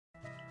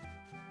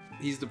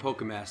He's the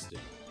Pokemaster.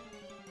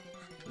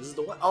 This is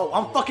the one. Oh,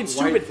 I'm fucking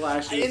stupid.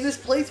 In this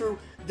playthrough,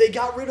 they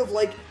got rid of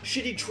like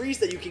shitty trees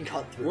that you can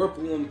cut through.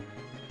 Warploom.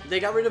 They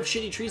got rid of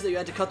shitty trees that you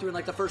had to cut through in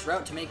like the first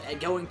route to make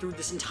going through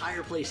this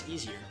entire place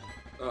easier.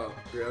 Oh,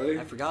 really?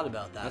 I forgot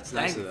about that. That's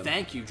nice of them.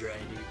 Thank you, Dre,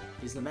 dude.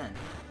 He's the man.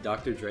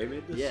 Dr. Dre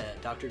made this? Yeah,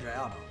 Dr.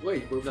 Dreano.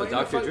 Wait, we're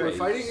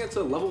fighting against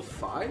a level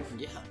 5?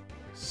 Yeah.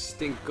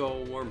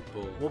 Stinko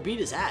Wurmple. We'll beat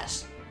his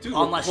ass. Dude,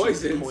 unless we're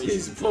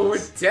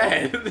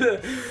dead.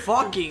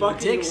 Fucking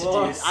dicks,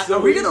 dude. So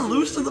Are we gonna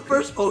lose to the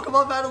first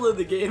Pokemon battle in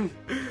the game?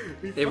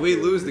 If we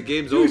lose, the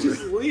game's over.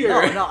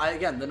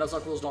 Again, the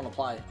Nuzlocke rules don't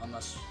apply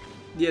unless...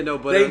 Yeah, no,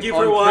 but Thank you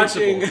for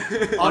watching.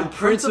 On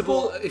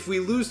principle, if we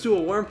lose to a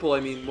Wurmple,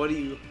 I mean, what do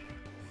you...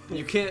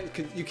 You can't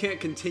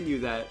continue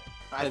that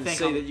and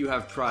say that you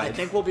have pride. I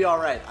think we'll be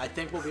alright.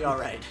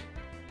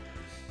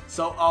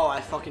 So, oh,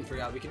 I fucking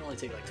forgot. We can only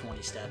take like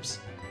 20 steps.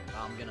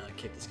 I'm gonna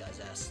kick this guy's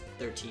ass.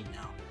 13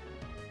 now.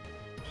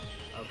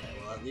 Okay,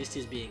 well, at least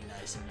he's being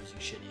nice and using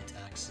shitty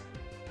attacks.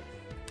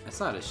 That's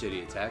not a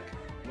shitty attack.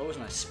 What was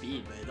my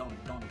speed? But it don't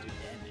do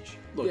damage.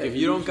 Look, if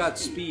you don't got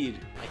speed,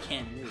 I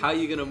can't move. How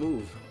you gonna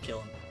move? Kill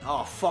him.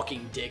 Oh,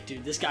 fucking dick,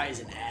 dude. This guy is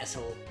an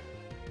asshole.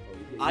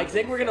 I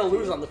think we're gonna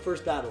lose on the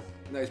first battle.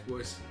 Nice,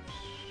 boys.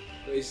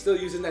 But he's still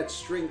using that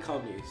string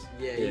cummies.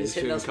 Yeah, he's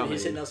hitting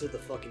us with the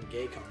fucking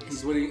gay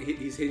cummies.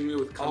 He's hitting me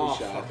with cummy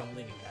shot. Fuck, I'm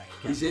leaning back.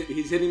 He's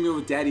hitting me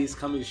with daddy's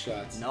cummy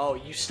shots. No,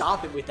 you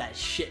stop it with that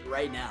shit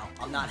right now.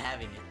 I'm not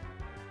having it.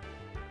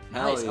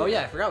 Nice. Yeah. Oh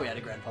yeah, I forgot we had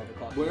a grandfather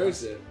clock. Where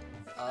is it?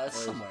 It's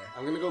somewhere.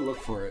 I'm gonna go look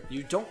for it.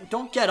 You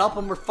don't get up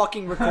when we're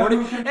fucking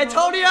recording.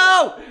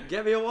 Antonio!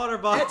 Get me a water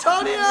bottle.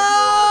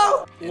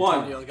 Antonio!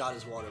 Antonio got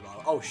his water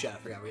bottle. Oh shit, I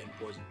forgot we had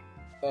poison.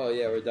 Oh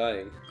yeah, we're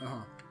dying.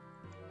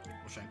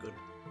 Wish I could.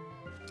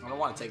 I don't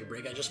want to take a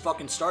break. I just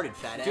fucking started,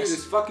 fat ass. Dude,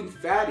 this fucking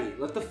fatty.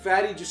 Let the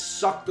fatty just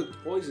suck the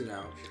poison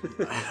out.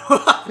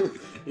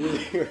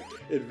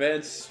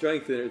 Advanced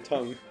strength in her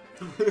tongue.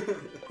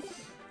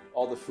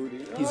 All the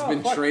food. He's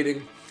been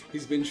trading.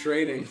 He's been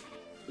trading.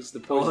 It's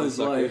the poison all his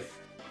sucker. life.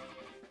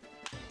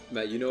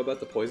 Matt, you know about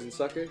the poison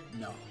sucker?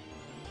 No.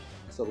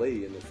 It's a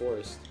lady in the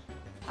forest.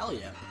 Hell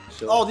yeah.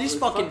 Oh, these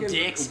fucking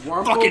dicks.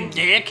 Fucking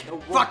dick.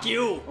 Fuck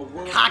you.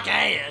 Cock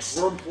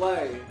ass. Worm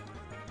play.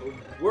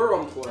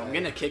 Worm play. I'm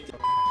gonna kick the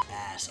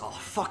ass. Oh,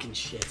 fucking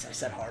shit. I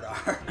said hard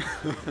R.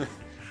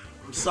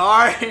 I'm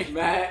sorry.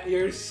 Matt,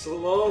 you're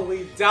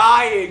slowly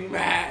dying,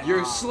 Matt.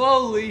 You're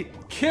slowly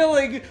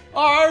killing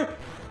our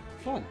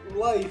fun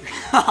life.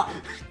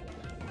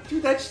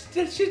 Dude, that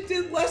shit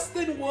did less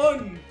than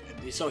 1.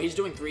 So he's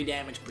doing 3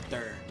 damage per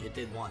turn. It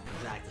did 1,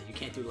 exactly. You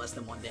can't do less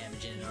than 1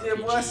 damage in an RPG. Did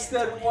less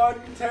than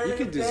 1 turn you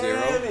can do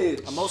damage.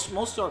 0.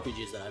 Most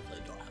RPGs that I've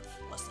played don't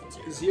have less than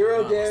 0.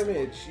 0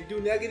 damage. You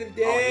do negative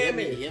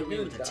damage. Oh, he hit me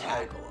with a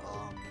tackle.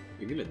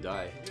 You're gonna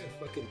die. You're gonna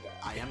fucking die.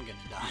 I am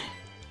gonna die.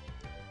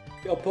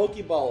 Yo,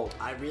 Pokeball.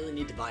 I really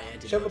need to buy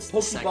antidotes. Shove a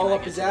Pokeball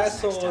up his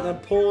asshole and then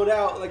pull it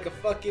out like a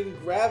fucking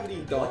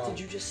gravity dog. What did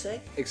you just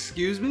say?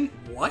 Excuse me?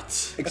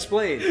 What?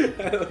 Explain.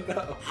 I don't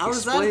know. How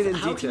is that?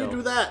 How can you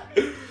do that?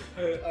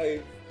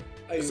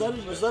 Is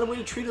that a way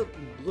to treat a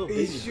little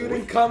baby? He's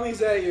shooting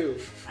cummies at you.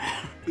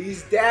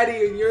 He's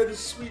daddy and you're the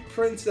sweet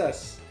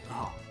princess.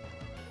 Oh.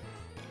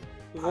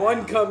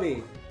 1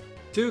 cummy.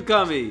 2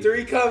 cummy.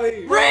 3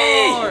 cummy.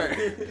 4!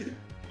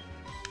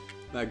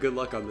 Matt, good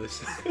luck on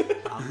this.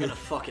 I'm gonna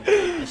fucking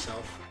hate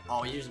myself.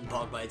 Oh, using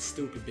bug bite,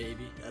 stupid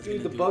baby. That's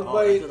Dude, the do bug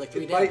bite, like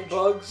it bite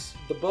bugs.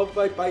 The bug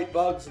bite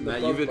bugs. And Matt,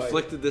 the bug you've bite.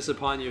 inflicted this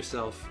upon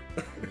yourself.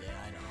 Yeah,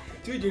 I know.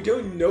 Dude, you're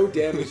doing no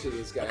damage to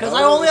this guy. Because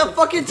I only have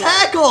fucking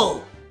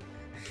tackle!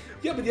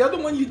 Yeah, but the other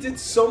one you did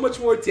so much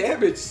more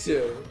damage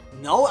to.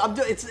 No,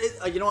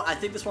 you know what? I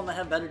think this one might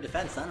have better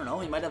defense. I don't know.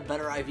 He might have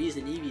better IVs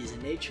and EVs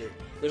in nature.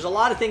 There's a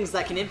lot of things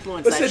that can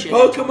influence that shit.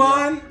 Listen,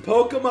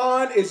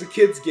 Pokemon is a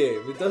kid's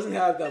game. It doesn't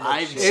have that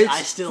much shit.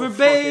 I still for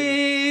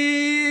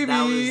fucking...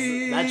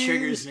 babies. That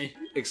triggers me.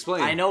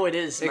 Explain. I know it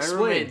is. Explain.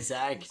 My roommate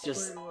Zach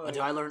just...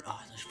 do I learn... Oh,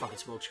 there's a fucking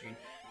smoke screen.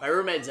 My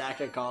roommate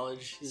Zach at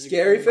college. He's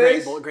Scary a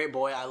face? great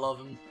boy. I love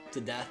him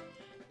to death.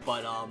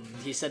 But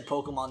he said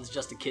Pokemon's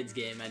just a kid's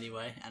game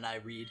anyway, and I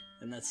read,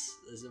 and that's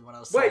when I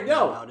was talking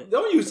about it.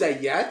 Don't use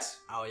that yet.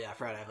 Oh yeah, I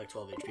forgot I have like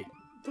 12 HP.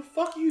 What the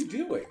fuck are you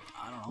doing?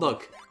 I don't know.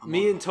 Look,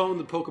 me and Tone,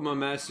 the Pokemon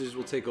Masters,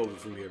 will take over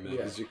from here, man.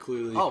 Because you're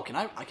clearly... Oh,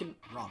 I can...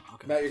 Wrong.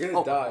 Okay. Matt, you're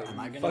gonna die. Am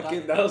I gonna die?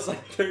 That was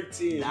like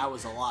 13. That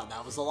was a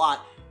lot.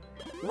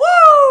 Woo!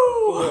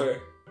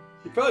 4.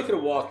 You probably could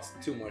have walked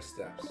 2 more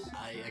steps.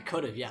 I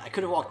could have, yeah. I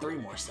could have walked 3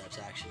 more steps,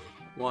 actually.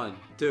 1,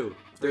 2,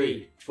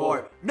 3,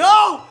 4.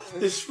 No!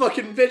 This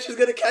fucking bitch is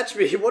gonna catch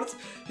me.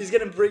 He's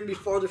gonna bring me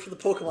farther from the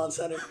Pokemon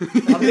Center.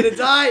 I'm gonna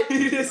die.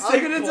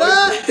 I'm gonna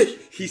die.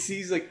 He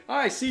sees like,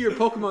 I see your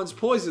Pokemon's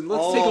poison.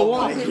 Let's take a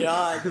walk. Oh my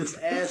god, this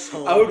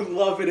asshole. I would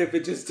love it if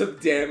it just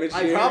took damage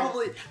here.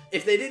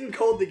 If they didn't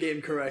code the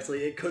game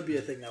correctly, it could be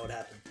a thing that would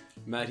happen.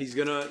 Matt, he's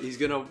gonna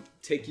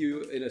take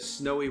you in a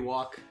snowy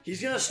walk.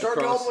 He's gonna start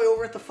all the way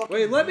over at the fucking...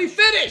 Wait, let me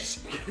finish!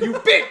 You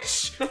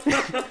bitch!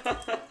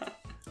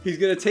 He's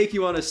gonna take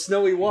you on a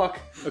snowy walk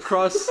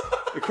across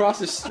across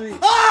the street,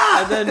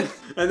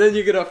 and then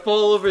you're gonna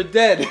fall over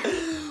dead.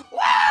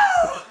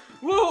 Wow!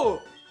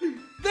 Whoa!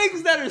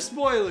 Things that are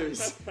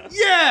spoilers.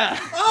 Yeah.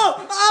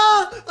 Stop!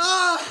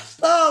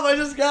 I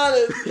just got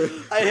it.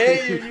 I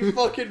hate you, you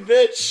fucking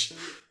bitch.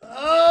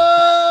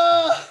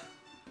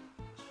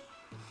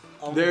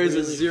 There is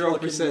a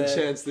 0%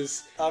 chance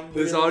this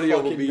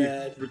audio will be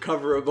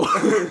recoverable.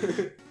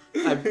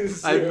 I've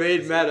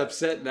made Matt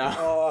upset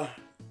now.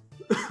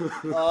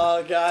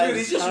 Oh, guys. Dude,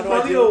 he's just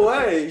running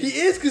away. He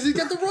is, because he's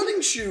got the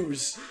running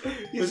shoes.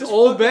 This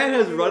old man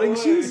has running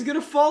shoes. He's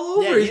gonna fall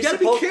over. He's gotta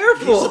be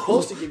careful. He's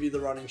supposed to give you the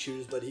running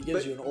shoes, but he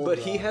gives you an old. But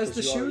he has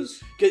the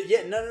shoes.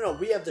 Yeah, no.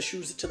 We have the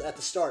shoes at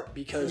the start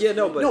because. Yeah,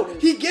 no,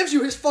 he gives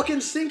you his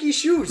fucking stinky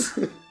shoes.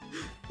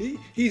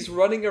 He's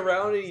running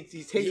around and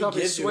he takes off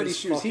his sweaty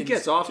shoes. He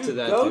gets off to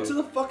that. Go to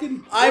the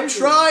fucking. I'm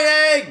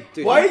trying.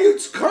 Dude, why are you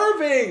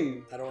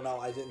curving? I don't know.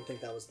 I didn't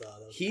think that was the.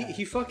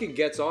 He fucking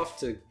gets off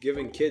to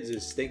giving kids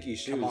his stinky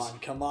shoes.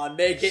 Come on,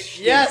 make it.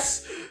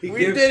 Yes, we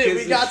did it.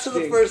 We got to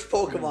the first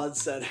Pokemon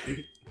Center.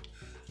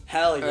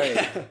 Hell yeah,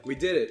 right, we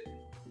did it.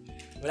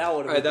 Now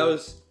what? Alright, that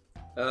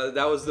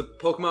was the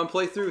Pokemon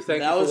playthrough.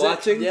 Thank you for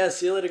watching. Yeah,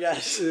 see you later,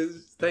 guys.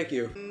 Thank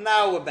you.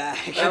 Now we're back.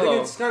 I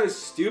think it's kind of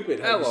stupid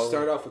how you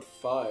start off with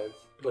 5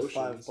 potions. With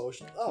 5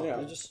 potions. Oh, yeah.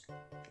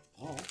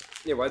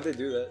 Yeah, why'd they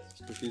do that?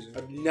 It's confusing.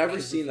 I've never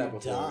seen that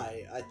before.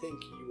 Die. I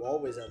think you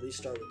always at least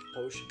start with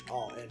the potion.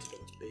 Oh,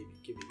 antidotes, baby.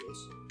 Give me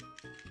those.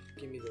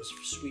 Give me those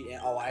sweet.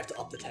 Oh, I have to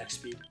up the attack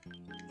speed.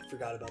 I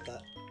forgot about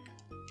that.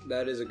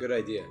 That is a good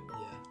idea.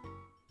 Yeah.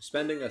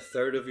 Spending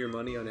 1/3 of your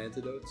money on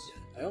antidotes?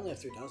 Yeah. I only have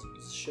 3,000.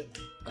 This is shit.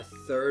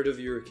 1/3 of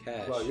your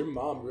cash. Wow, your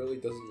mom really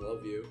doesn't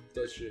love you,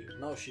 does she?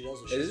 No, she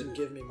doesn't. She doesn't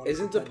give me money.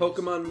 Isn't the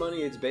Pokemon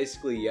money? It's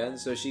basically yen.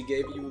 So she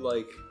gave you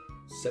like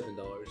 $7.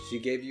 She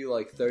gave you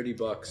like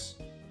 $30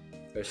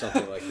 or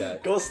something like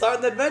that. Go start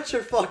an adventure,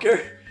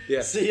 fucker.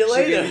 Yeah. See you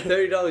later. She gave me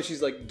 $30.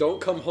 She's like,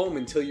 don't come home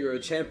until you're a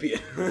champion.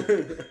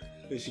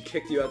 And she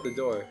kicked you out the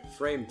door.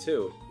 Frame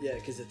 2. Yeah,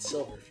 because it's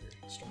silver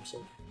for Storm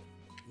Silver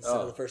instead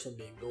of the first one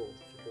being gold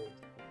for gold.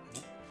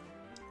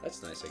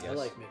 That's nice, I guess. I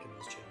like making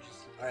those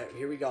changes. Alright,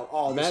 here we go.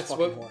 Oh, Matt's this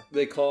what more.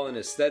 they call an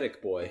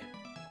aesthetic boy.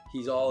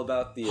 He's all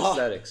about the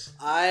aesthetics.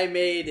 I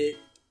made it.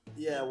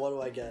 Yeah, what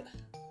do I get?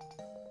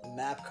 A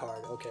map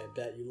card. Okay, I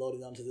bet. You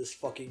loaded onto this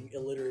fucking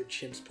illiterate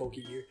chimp's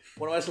Pokegear.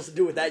 What am I supposed to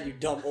do with that, you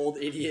dumb old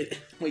idiot?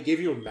 Wait, gave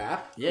you a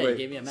map? Yeah, Wait, you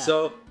gave me a map.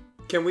 So,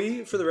 can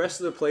we, for the rest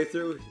of the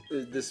playthrough,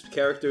 this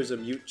character is a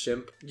mute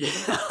chimp? Yeah.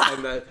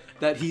 And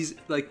that he's,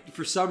 like,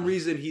 for some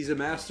reason, he's a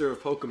master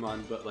of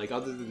Pokemon, but, like,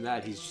 other than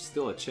that, he's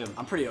still a chimp.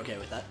 I'm pretty okay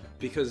with that.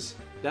 Because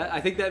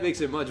I think that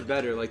makes it much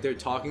better. Like, they're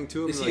talking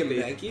to him. Is like he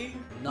a Mankey?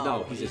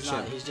 No, he's a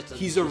chimp. Not.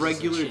 He's a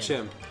regular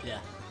chimp. Yeah.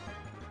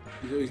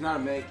 He's not a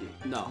Mankey.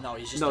 No,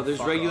 he's just there's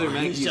regular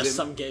Mankeys. He's just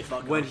some gay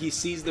fucker. When he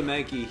sees the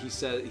Mankey,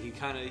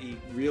 he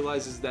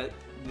realizes that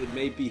it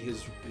may be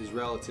his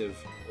relative,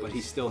 but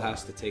he still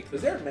has to take them.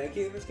 Is there a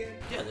Mankey in this game?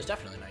 Yeah, there's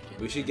definitely a Mankey.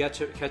 We should catch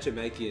a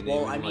Mankey and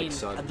name him like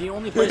Sun. The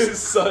only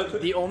place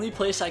the only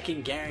place I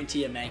can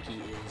guarantee a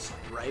Mankey is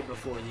right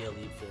before the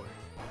Elite Four,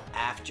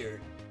 after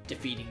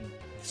defeating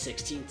the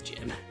 16th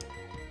gym.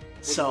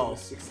 So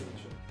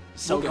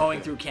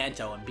going through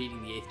Kanto and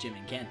beating the 8th gym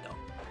in Kanto.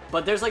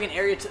 But there's like an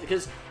area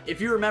because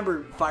if you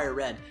remember Fire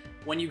Red,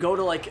 when you go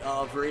to like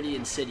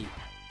Viridian City,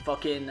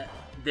 fucking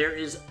there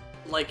is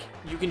like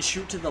you can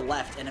shoot to the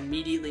left and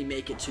immediately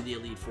make it to the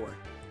Elite Four.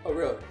 Oh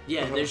really?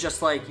 Yeah, there's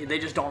just like they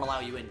just don't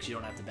allow you in because you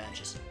don't have the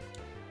badges.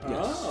 Yes.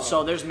 Oh.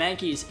 So there's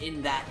Mankeys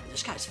in that.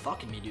 This guy's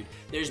fucking me, dude.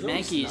 There's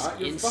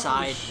Mankeys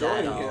inside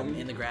that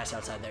in the grass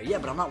outside there. Yeah,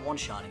 but I'm not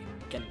one-shotting him,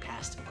 getting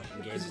past him like in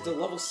game. Because it's a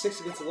level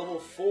 6 against a level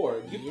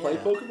 4. Do you play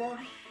Pokemon?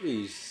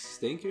 You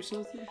stink or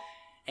something?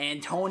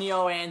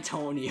 Antonio.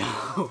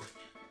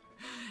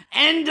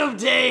 End of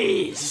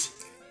days!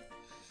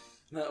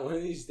 Not one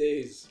of these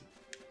days.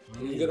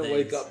 You're gonna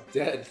wake up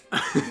dead.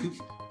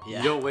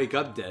 You don't wake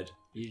up dead.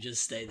 You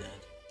just stay dead.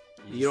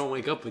 You don't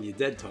wake up when you're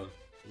dead, Tom.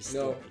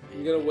 No,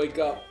 you're gonna wake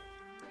up,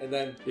 and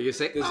then you're gonna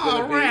say,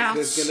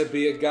 there's gonna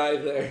be a guy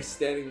there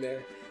standing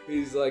there.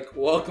 He's like,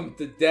 "Welcome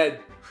to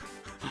dead.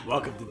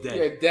 Welcome to dead.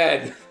 You're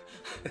dead."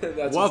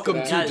 That's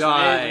welcome to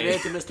die. We made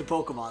it to Mr.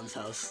 Pokemon's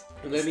house.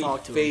 And then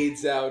he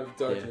fades out of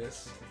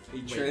darkness. Yeah.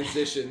 He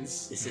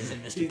transitions. This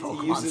isn't Mr.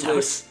 Pokemon's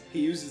house. He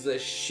uses a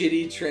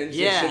shitty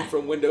transition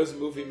from Windows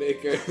Movie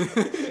Maker.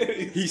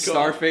 He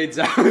star fades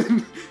out.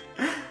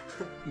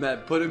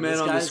 Matt, put a man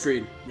on the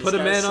screen. Put a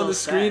man on the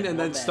screen and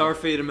then star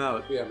fade him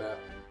out. Yeah, Matt.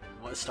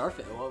 What star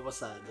fade? What's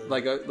that?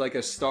 Like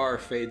a star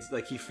fades.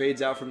 Like he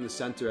fades out from the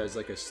center as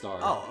like a star.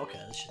 Oh, okay.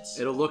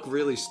 It'll look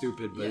really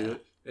stupid,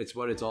 but it's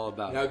what it's all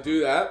about. Now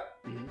do that.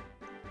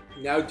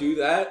 Mm-hmm. Now do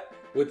that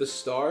with the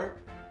star.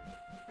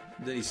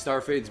 Then he star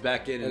fades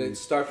back in, and then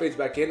star fades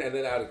back in, and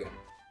then out again.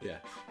 Yeah.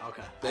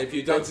 Okay. And if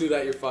you don't do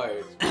that, you're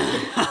fired.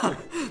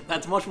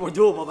 That's much more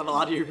doable than a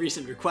lot of your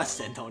recent requests,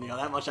 Antonio.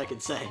 That much I can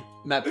say.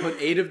 Matt, put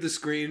 8 of the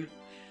screen.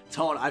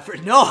 Tone, I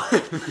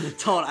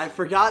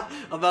forgot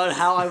about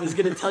how I was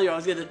gonna tell you I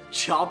was gonna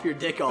chop your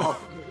dick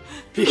off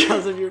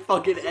because of your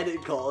fucking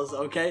edit calls,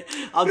 okay?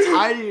 I'm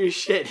tired of your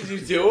shit. Did you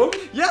do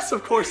them? Yes,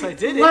 of course I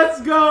did it.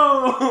 Let's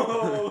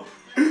go!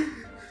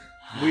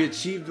 We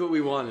achieved what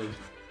we wanted.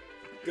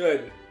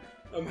 Good.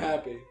 I'm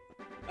happy.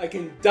 I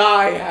can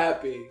die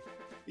happy.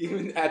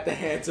 Even at the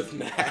hands of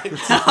Matt.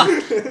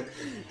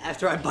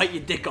 After I bite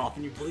your dick off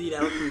and you bleed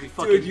out through your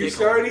fucking Dude, you dick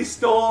already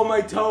stole all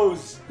my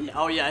toes. Yeah,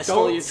 oh yeah, I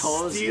stole your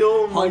toes. Don't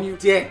steal my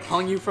dick.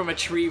 Hung you from a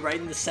tree right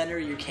in the center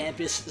of your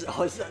campus.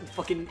 I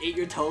fucking ate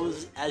your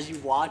toes as you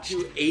watched.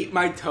 You ate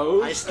my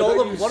toes? I stole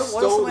them. What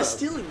else am I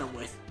stealing them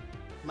with?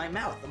 My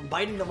mouth. I'm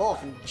biting them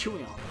off and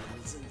chewing on them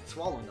and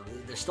swallowing them.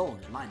 They're stolen.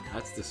 They're mine now.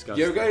 That's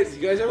disgusting. You guys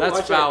ever That's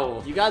watch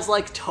foul. You guys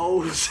like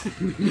toes?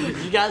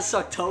 You guys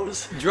suck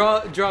toes?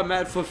 Draw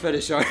mad foot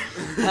fetish art.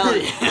 Hell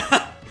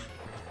yeah.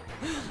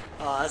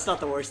 That's not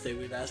the worst thing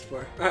we've asked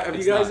for. Have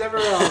you guys ever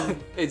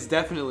It's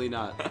definitely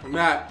not.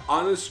 Matt,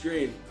 on the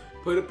screen,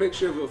 put a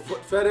picture of a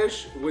foot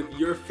fetish with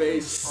your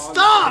face.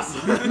 Stop!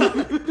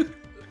 Wouldn't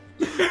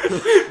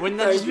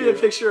that just be a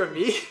picture of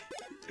me?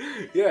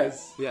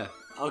 Yes. Yeah.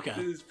 Okay.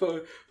 Just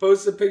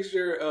post a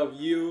picture of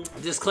you.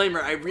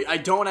 Disclaimer: I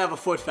don't have a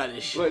foot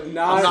fetish. But I'm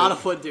not a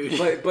foot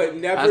dude. But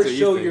never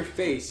show your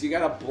face. You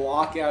gotta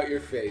block out your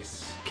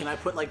face. Can I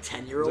put like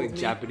 10-year-old? Like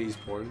Japanese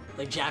porn.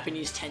 Like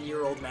Japanese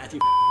 10-year-old Matthew.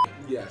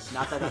 Yes.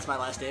 Not that that's my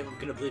last name. I'm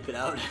gonna bleep it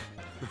out.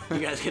 You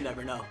guys can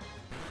never know.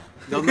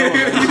 They'll know.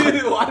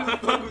 Why the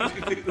fuck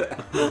would you do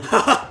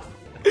that?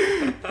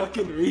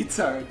 Fucking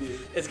retard, dude.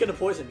 It's gonna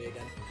poison me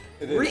again.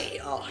 It is.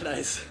 Oh,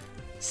 nice.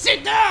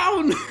 Sit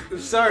down! I'm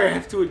sorry, I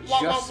have to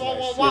adjust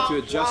myself. You have to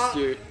adjust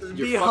your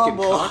Be fucking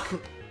humble. cock.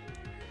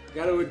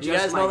 Gotta adjust You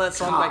guys know my that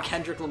song cock. by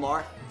Kendrick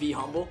Lamar? Be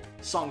Humble?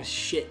 Song is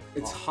shit.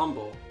 It's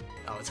humble.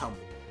 Oh, it's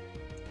humble.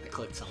 I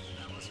clicked something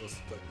that was supposed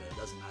to click there. It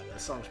doesn't matter.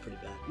 That song's pretty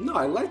bad. No,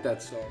 I like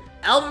that song.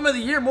 Album of the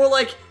year, more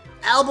like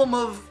album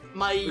of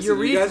my Listen,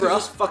 urethra. you guys are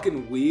just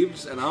fucking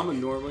weebs, and I'm a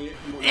normal.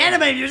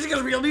 Anime music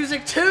is real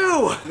music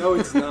too! No,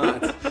 it's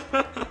not.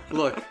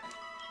 Look,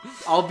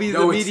 I'll be the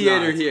No, it's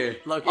mediator not. here.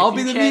 Look, I'll if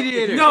be you the can't-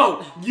 mediator.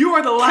 No, you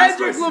are the last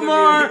Kendrick person to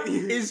Lamar be-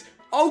 is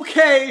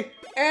okay.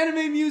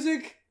 Anime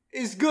music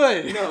is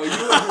good. No,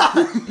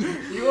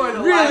 you are the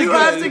Really last You good.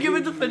 have to give a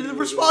definitive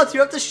response.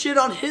 You have to shit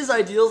on his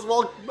ideals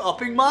while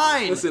upping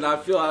mine. Listen, I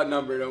feel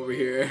outnumbered over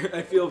here.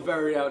 I feel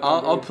very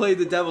outnumbered. I'll play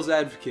the devil's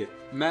advocate.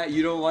 Matt,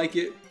 you don't like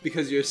it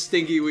because you're a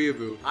stinky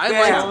weeaboo.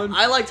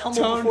 I liked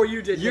Humble Tone, before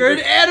you did. You're an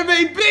nigga.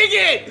 anime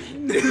bigot!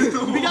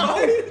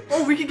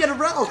 we can get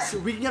aroused.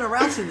 We can get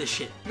aroused in this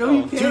shit. No,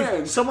 you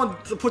can't. Someone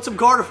put some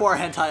garter for our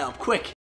hentai up, quick.